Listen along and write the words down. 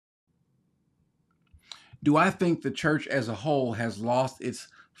Do I think the church as a whole has lost its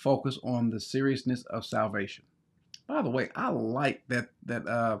focus on the seriousness of salvation? By the way, I like that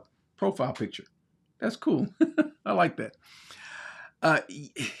profile picture. That's cool. I like that. Uh,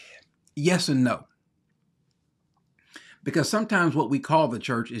 yes and no, because sometimes what we call the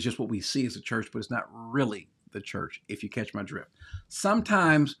church is just what we see as a church, but it's not really the church. If you catch my drift,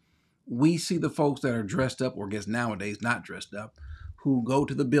 sometimes we see the folks that are dressed up, or I guess nowadays not dressed up, who go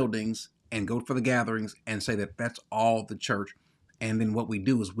to the buildings and go for the gatherings and say that that's all the church. And then what we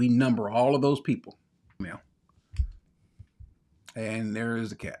do is we number all of those people. And there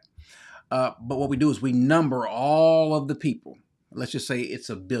is the cat. But what we do is we number all of the people. Let's just say it's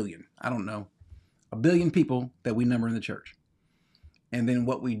 1 billion. I don't know. 1 billion people that we number in the church. And then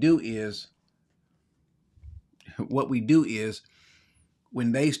what we do is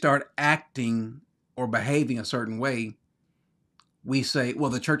when they start acting or behaving a certain way, we say,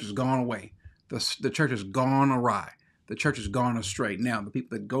 well, the church has gone away. The church has gone awry. The church has gone astray. Now, the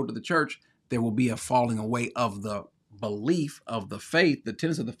people that go to the church, there will be a falling away of the belief of the faith, the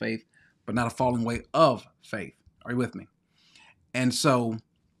tenets of the faith, but not a falling away of faith. Are you with me? And so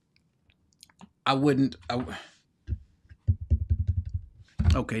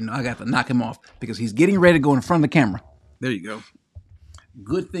okay, no, I got to knock him off because he's getting ready to go in front of the camera. There you go.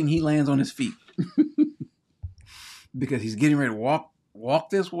 Good thing he lands on his feet because he's getting ready to walk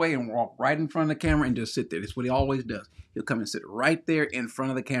this way and walk right in front of the camera and just sit there. That's what he always does. He'll come and sit right there in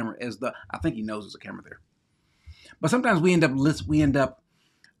front of the camera I think he knows there's a camera there. But sometimes we end up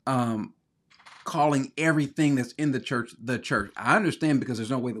calling everything that's in the church the church. I understand because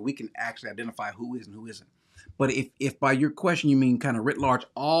there's no way that we can actually identify who is and who isn't. But if by your question you mean kind of writ large,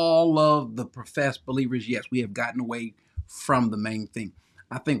 all of the professed believers, yes, we have gotten away from the main thing.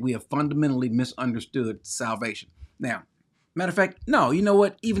 I think we have fundamentally misunderstood salvation. Now, matter of fact, no, you know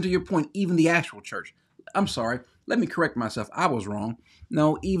what? Even to your point, even the actual church. I'm sorry. Let me correct myself. I was wrong.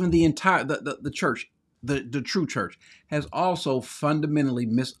 No, even the entire the church, the true church, has also fundamentally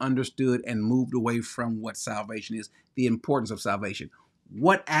misunderstood and moved away from what salvation is, the importance of salvation.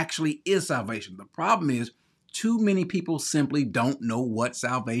 What actually is salvation? The problem is too many people simply don't know what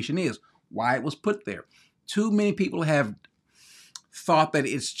salvation is, why it was put there. Too many people have thought that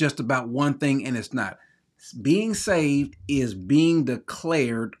it's just about one thing, and it's not. Being saved is being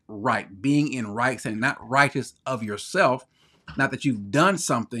declared right, being in right standing, not righteous of yourself, not that you've done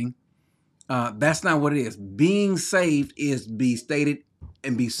something. That's not what it is. Being saved is be stated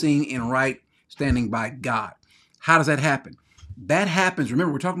and be seen in right standing by God. How does that happen? That happens,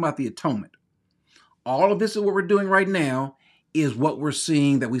 remember, we're talking about the atonement. All of this is what we're doing right now is what we're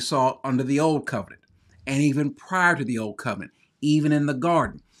seeing that we saw under the old covenant and even prior to the old covenant, even in the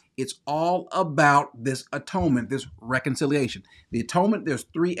garden. It's all about this atonement, this reconciliation. The atonement, there's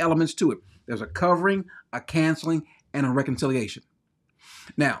 3 elements to it. There's a covering, a canceling, and a reconciliation.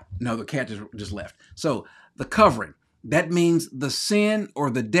 Now, no, the cat just left. So the covering, that means the sin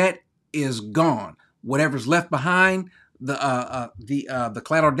or the debt is gone. Whatever's left behind, the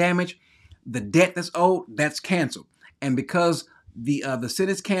collateral damage, the debt that's owed, that's canceled. And because the sin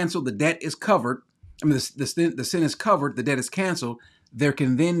is canceled, the debt is covered. I mean, the sin is covered, the debt is canceled. There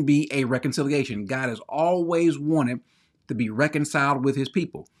can then be a reconciliation. God has always wanted to be reconciled with his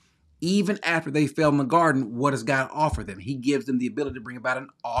people. Even after they fell in the garden, what does God offer them? He gives them the ability to bring about an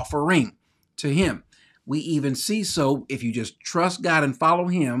offering to him. We even see so if you just trust God and follow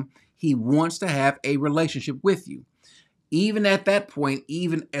him, he wants to have a relationship with you. Even at that point,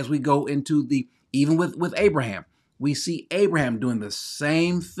 even as we go into even with Abraham, we see Abraham doing the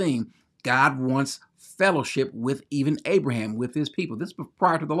same thing. God wants fellowship with even Abraham, with his people. This is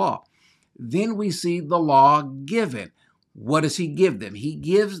prior to the law. Then we see the law given. What does he give them? He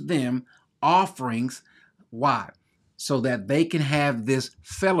gives them offerings. Why? So that they can have this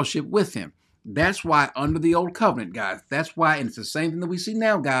fellowship with him. That's why under the old covenant, guys, that's why, and it's the same thing that we see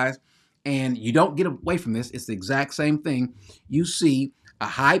now, guys, and you don't get away from this. It's the exact same thing. You see a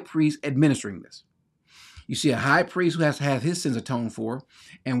high priest administering this. You see a high priest who has to have his sins atoned for.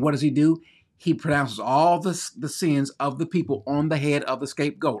 And what does he do? He pronounces all the sins of the people on the head of the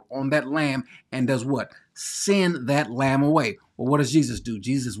scapegoat, on that lamb, and does what? Send that lamb away. Well, what does Jesus do?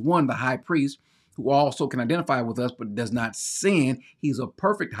 Jesus is one, the high priest, who also can identify with us, but does not sin. He's a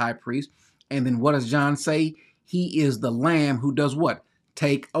perfect high priest. And then what does John say? He is the lamb who does what?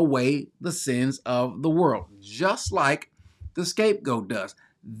 Take away the sins of the world, just like the scapegoat does.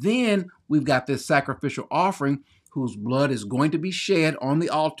 Then we've got this sacrificial offering whose blood is going to be shed on the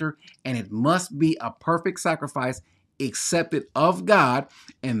altar, and it must be a perfect sacrifice accepted of God.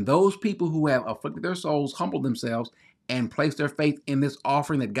 And those people who have afflicted their souls humble themselves and place their faith in this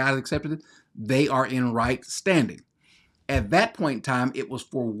offering that God has accepted, they are in right standing. At that point in time, it was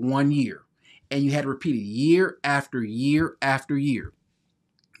for 1 year, and you had to repeat it year after year after year.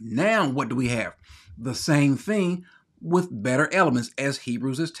 Now, what do we have? The same thing with better elements, as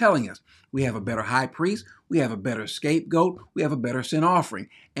Hebrews is telling us. We have a better high priest, we have a better scapegoat, we have a better sin offering,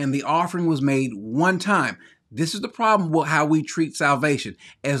 and the offering was made one time. This is the problem with how we treat salvation,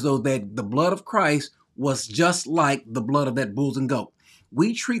 as though that the blood of Christ was just like the blood of that bulls and goat.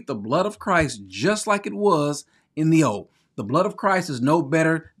 We treat the blood of Christ just like it was in the old. The blood of Christ is no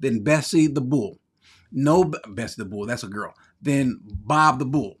better than Bessie the bull. No, Bessie the bull, that's a girl. Than Bob the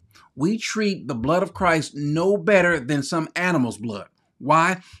bull. We treat the blood of Christ no better than some animal's blood.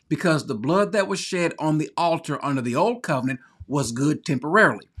 Why? Because the blood that was shed on the altar under the old covenant was good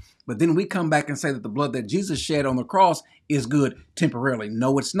temporarily. But then we come back and say that the blood that Jesus shed on the cross is good temporarily.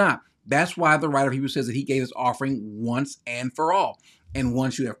 No, it's not. That's why the writer of Hebrews says that he gave his offering once and for all. And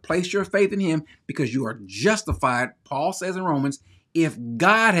once you have placed your faith in him, because you are justified, Paul says in Romans, if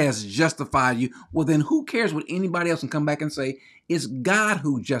God has justified you, well, then who cares what anybody else can come back and say? It's God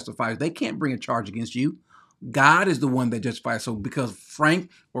who justifies. They can't bring a charge against you. God is the one that justifies. So because Frank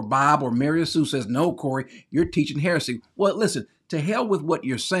or Bob or Mary or Sue says, no, Corey, you're teaching heresy. Well, listen, to hell with what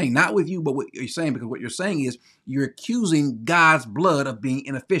you're saying, not with you, but what you're saying, because what you're saying is you're accusing God's blood of being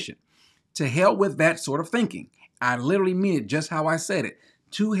inefficient. To hell with that sort of thinking. I literally mean it just how I said it.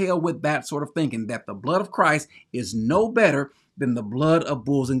 To hell with that sort of thinking, that the blood of Christ is no better than the blood of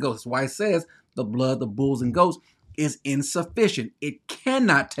bulls and goats. That's why it says the blood of bulls and goats is insufficient. It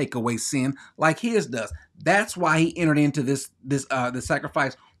cannot take away sin like his does. That's why he entered into this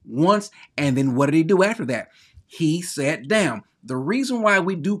sacrifice once, and then what did he do after that? He sat down. The reason why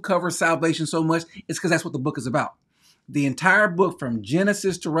we do cover salvation so much is because that's what the book is about. The entire book from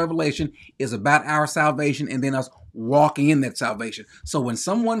Genesis to Revelation is about our salvation and then us walking in that salvation. So when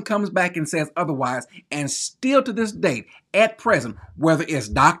someone comes back and says otherwise, and still to this date, at present, whether it's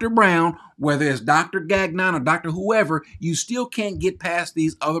Dr. Brown, whether it's Dr. Gagnon or Dr. whoever, you still can't get past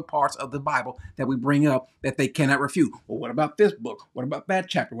these other parts of the Bible that we bring up that they cannot refute. Well, what about this book? What about that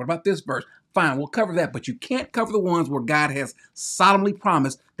chapter? What about this verse? Fine, we'll cover that, but you can't cover the ones where God has solemnly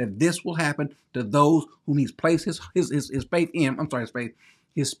promised that this will happen to those whom he's placed his faith in.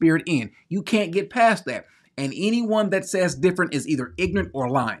 His spirit in. You can't get past that. And anyone that says different is either ignorant or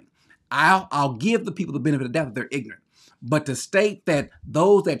lying. I'll give the people the benefit of the doubt that they're ignorant. But to state that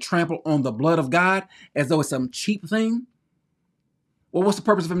those that trample on the blood of God as though it's some cheap thing, well, what's the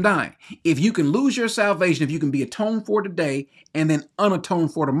purpose of him dying? If you can lose your salvation, if you can be atoned for today and then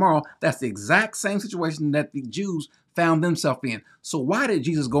unatoned for tomorrow, that's the exact same situation that the Jews found themselves in. So why did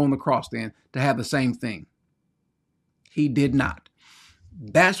Jesus go on the cross then to have the same thing? He did not.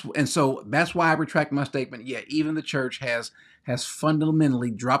 That's why I retract my statement. Yeah, even the church has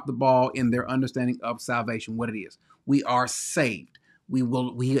fundamentally dropped the ball in their understanding of salvation, what it is. We are saved. We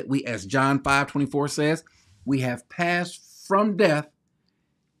as John 5:24 says, we have passed from death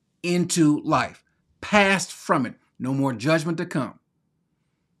into life. Passed from it. No more judgment to come.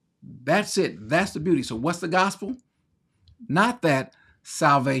 That's it. That's the beauty. So what's the gospel? Not that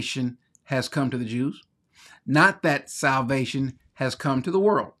salvation has come to the Jews. Not that salvation has come to the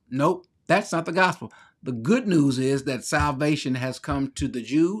world. Nope, that's not the gospel. The good news is that salvation has come to the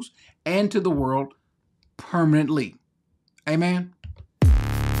Jews and to the world permanently. Amen.